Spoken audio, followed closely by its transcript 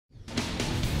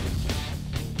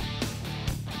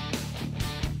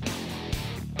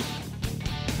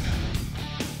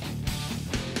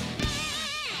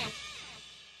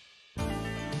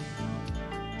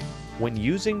When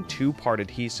using two-part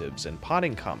adhesives and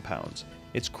potting compounds,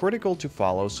 it's critical to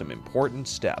follow some important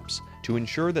steps to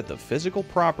ensure that the physical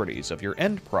properties of your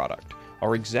end product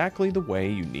are exactly the way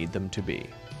you need them to be.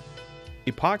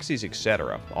 Epoxies,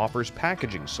 etc. offers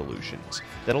packaging solutions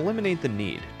that eliminate the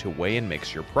need to weigh and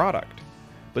mix your product.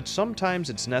 But sometimes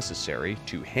it's necessary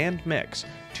to hand mix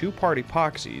two-part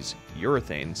epoxies,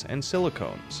 urethanes, and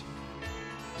silicones.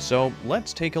 So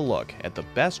let's take a look at the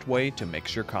best way to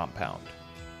mix your compound.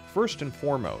 First and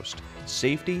foremost,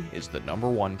 safety is the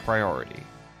 #1 priority.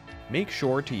 Make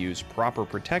sure to use proper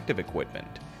protective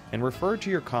equipment and refer to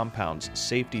your compound's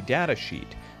safety data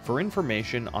sheet for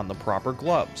information on the proper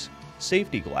gloves,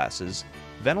 safety glasses,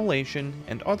 ventilation,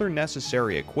 and other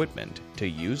necessary equipment to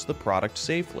use the product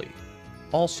safely.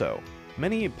 Also,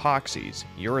 many epoxies,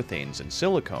 urethanes, and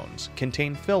silicones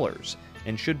contain fillers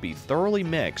and should be thoroughly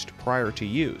mixed prior to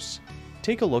use.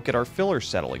 Take a look at our filler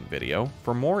settling video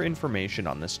for more information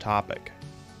on this topic.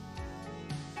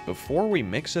 Before we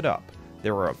mix it up,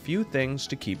 there are a few things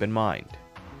to keep in mind.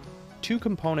 Two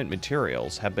component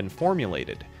materials have been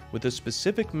formulated with a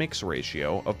specific mix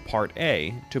ratio of part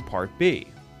A to part B.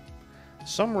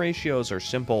 Some ratios are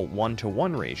simple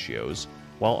 1-to-1 ratios,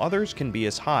 while others can be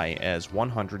as high as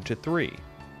 100-to-3.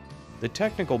 The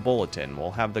technical bulletin will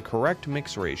have the correct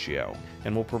mix ratio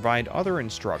and will provide other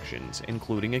instructions,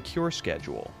 including a cure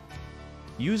schedule.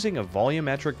 Using a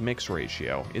volumetric mix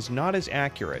ratio is not as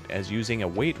accurate as using a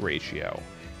weight ratio,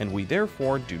 and we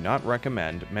therefore do not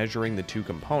recommend measuring the two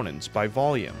components by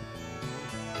volume.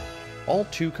 All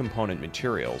two-component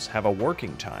materials have a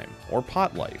working time, or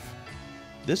pot life.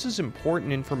 This is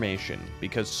important information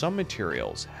because some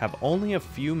materials have only a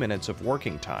few minutes of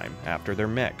working time after they're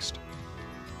mixed.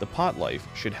 The pot life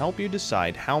should help you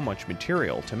decide how much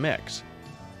material to mix.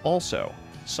 Also,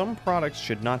 some products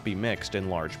should not be mixed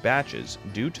in large batches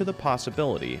due to the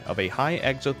possibility of a high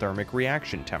exothermic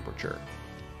reaction temperature.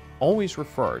 Always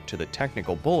refer to the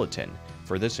technical bulletin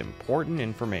for this important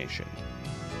information.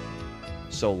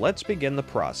 So let's begin the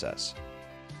process.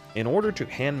 In order to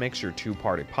hand mix your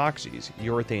two-part epoxies,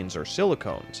 urethanes, or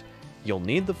silicones, you'll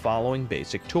need the following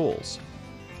basic tools: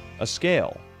 a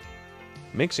scale,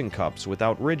 mixing cups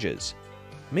without ridges.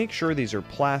 Make sure these are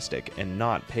plastic and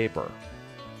not paper.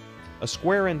 A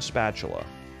square-end spatula.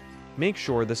 Make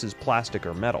sure this is plastic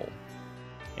or metal.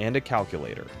 And a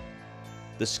calculator.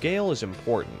 The scale is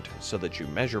important so that you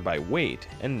measure by weight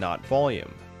and not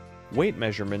volume. Weight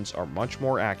measurements are much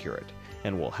more accurate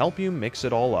and will help you mix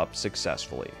it all up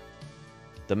successfully.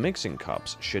 The mixing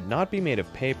cups should not be made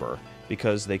of paper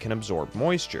because they can absorb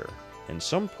moisture, and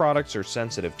some products are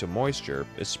sensitive to moisture,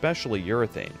 especially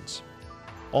urethanes.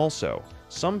 Also,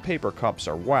 some paper cups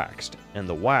are waxed, and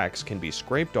the wax can be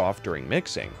scraped off during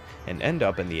mixing and end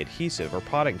up in the adhesive or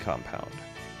potting compound.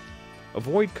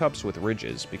 Avoid cups with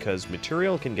ridges because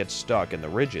material can get stuck in the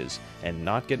ridges and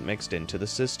not get mixed into the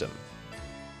system.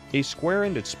 A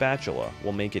square-ended spatula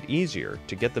will make it easier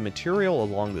to get the material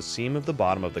along the seam of the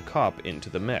bottom of the cup into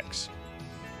the mix.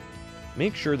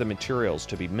 Make sure the materials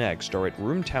to be mixed are at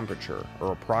room temperature,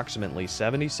 or approximately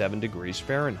 77 degrees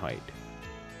Fahrenheit.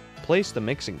 Place the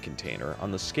mixing container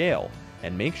on the scale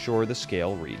and make sure the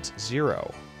scale reads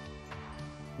 0.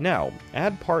 Now,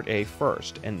 add part A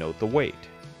first and note the weight.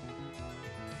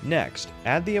 Next,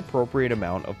 add the appropriate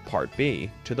amount of part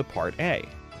B to the part A.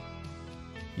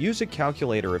 Use a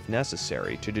calculator if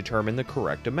necessary to determine the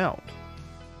correct amount.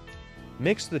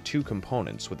 Mix the two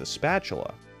components with a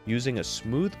spatula using a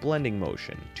smooth blending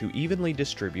motion to evenly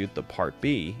distribute the part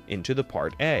B into the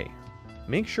part A.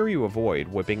 Make sure you avoid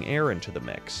whipping air into the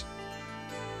mix.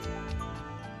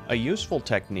 A useful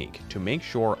technique to make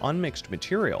sure unmixed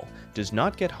material does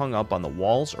not get hung up on the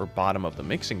walls or bottom of the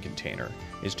mixing container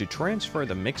is to transfer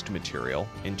the mixed material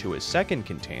into a second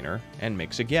container and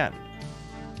mix again.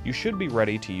 You should be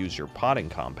ready to use your potting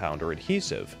compound or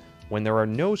adhesive when there are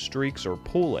no streaks or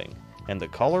pooling and the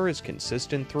color is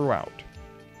consistent throughout.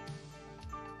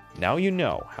 Now you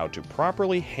know how to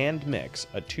properly hand mix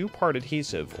a two-part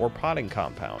adhesive or potting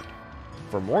compound.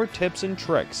 For more tips and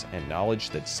tricks and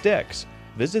knowledge that sticks,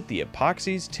 visit the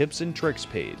Epoxies Tips and Tricks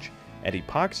page at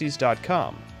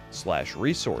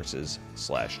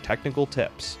epoxies.com/resources/technical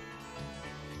tips.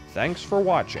 Thanks for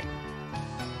watching.